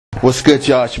What's good,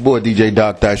 y'all? It's your boy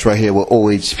DJ.Dice right here with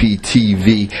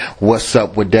O.H.P.T.V. What's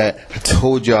up with that? I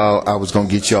told y'all I was going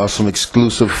to get y'all some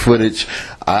exclusive footage.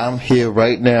 I'm here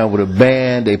right now with a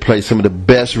band. They play some of the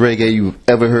best reggae you've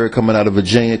ever heard coming out of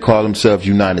Virginia. Call themselves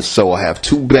United Soul. I have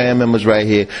two band members right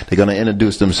here. They're going to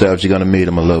introduce themselves. You're going to meet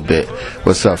them a little bit.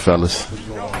 What's up, fellas?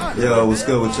 Yo, what's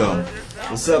good with y'all?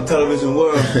 What's up, television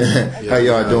world? How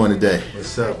y'all doing today?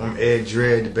 What's up? I'm Ed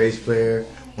Dredd, the bass player,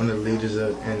 one of the leaders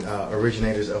and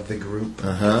originators of the group.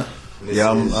 Yeah,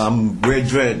 I'm Red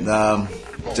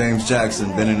Dredd, James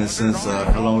Jackson. Been in it since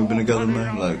how long we been together,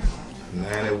 man? Like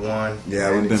 91. Yeah,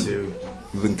 92.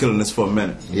 we've been killing this for a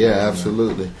minute. Yeah,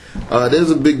 absolutely.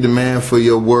 There's a big demand for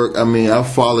your work. I mean, I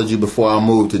followed you before I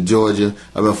moved to Georgia.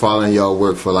 I've been following y'all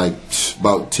work for like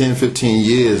about 10, 15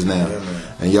 years now. Yeah, man.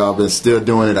 And y'all been still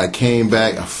doing it. I came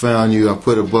back, I found you, I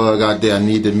put a bug out there. I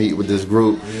need to meet with this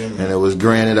group, and it was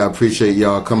granted. I appreciate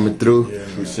y'all coming through. Yeah,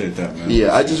 Appreciate that, man.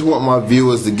 Yeah, I just want my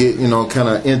viewers to get, kind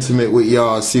of intimate with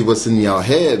y'all, see what's in y'all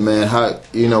head, man. How,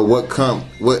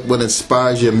 what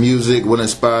inspires your music, what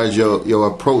inspires your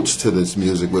approach to this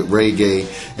music with reggae,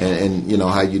 and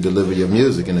how you deliver your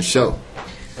music in the show.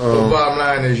 The bottom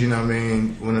line is,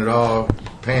 when it all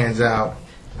pans out,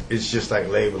 it's just like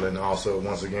labeling. Also,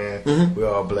 once again, we're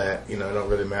all black. It don't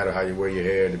really matter how you wear your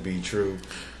hair to be true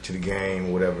to the game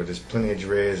or whatever. There's plenty of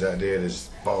dreads out there that's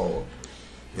bald.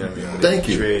 Thank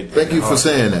you. Thank you for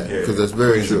saying that, because that's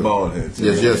very true. Bald heads.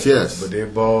 Yes. But they're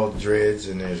bald dreads,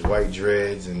 and there's white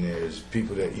dreads, and there's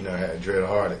people that have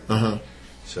dread-hearted.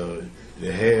 So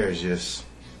the hair is just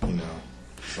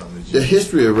something. The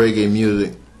history of reggae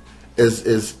music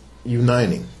is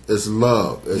uniting. It's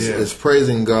love. It's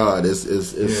praising God. It's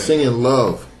singing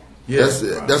love.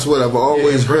 That's what I've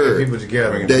always heard. People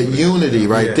together. That unity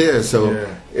right there. So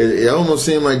it almost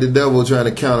seemed like the devil trying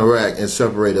to counteract and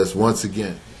separate us once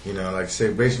again. Like I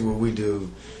say, basically what we do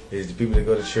is the people that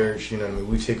go to church,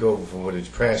 we take over for what the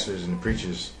pastors and the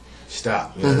preachers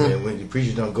stop. When the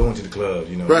preachers don't go into the clubs,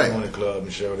 we go in the club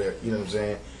and show that, what I'm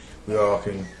saying? We all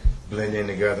can blend in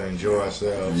together, enjoy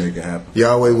ourselves, make it happen.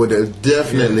 Yahweh would have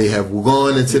definitely have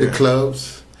gone into the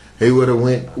clubs. He would have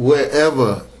went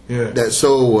wherever that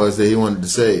soul was that he wanted to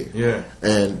save.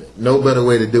 And no better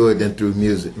way to do it than through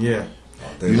music.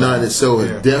 United Soul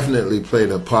has definitely played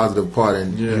a positive part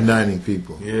in uniting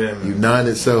people.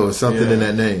 United Soul is something in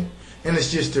that name. And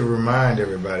it's just to remind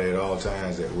everybody at all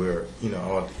times that we're,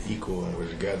 all equal, and we're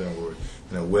together, and we're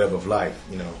in a web of life,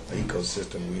 an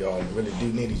ecosystem. We all really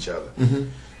do need each other.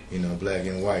 Black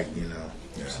and white,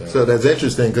 So that's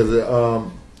interesting, because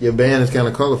your band is kind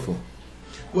of colorful.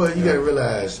 Well, you got to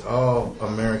realize all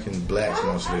American blacks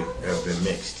mostly have been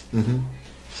mixed.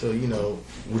 So,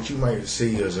 what you might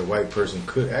see as a white person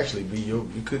could actually be your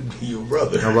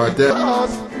brother. How about that?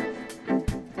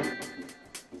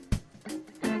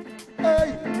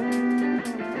 Hey.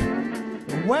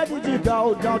 Where did you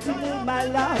go? Don't you need my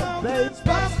love, babe?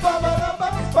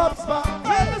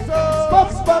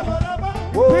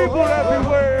 People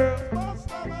everywhere.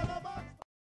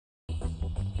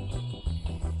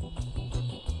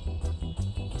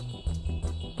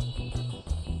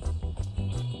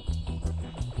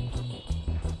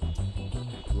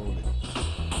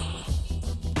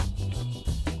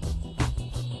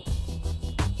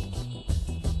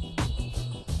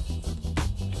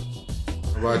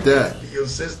 Like that. Your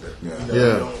sister. You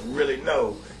don't really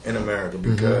know in America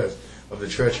because of the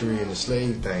treachery and the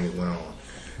slave thing that went on.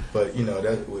 But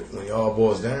that when it all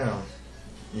boils down,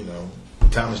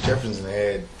 Thomas Jefferson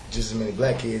had just as many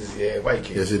black kids as he had white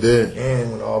kids. Yes, he did.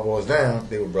 And when it all boils down,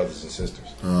 they were brothers and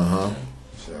sisters.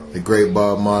 So the great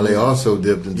Bob Marley also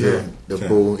dipped into the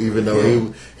pool, even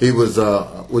though he was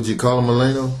would you call him a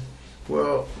Millennial?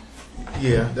 Well,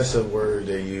 yeah, that's a word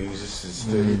they use. It's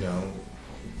still,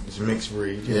 it's mixed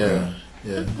breed.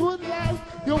 Good life,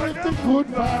 you're with the good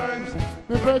vibes.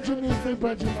 My virgin is my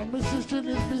virgin, and my sister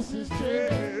is my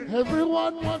sister.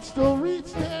 Everyone wants to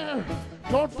reach there.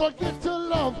 Don't forget to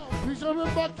love. Please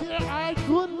remember, here I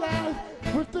good life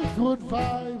with the good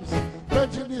vibes.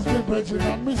 Virgin is my virgin,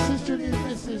 and my sister is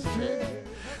my sister.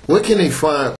 Where can they find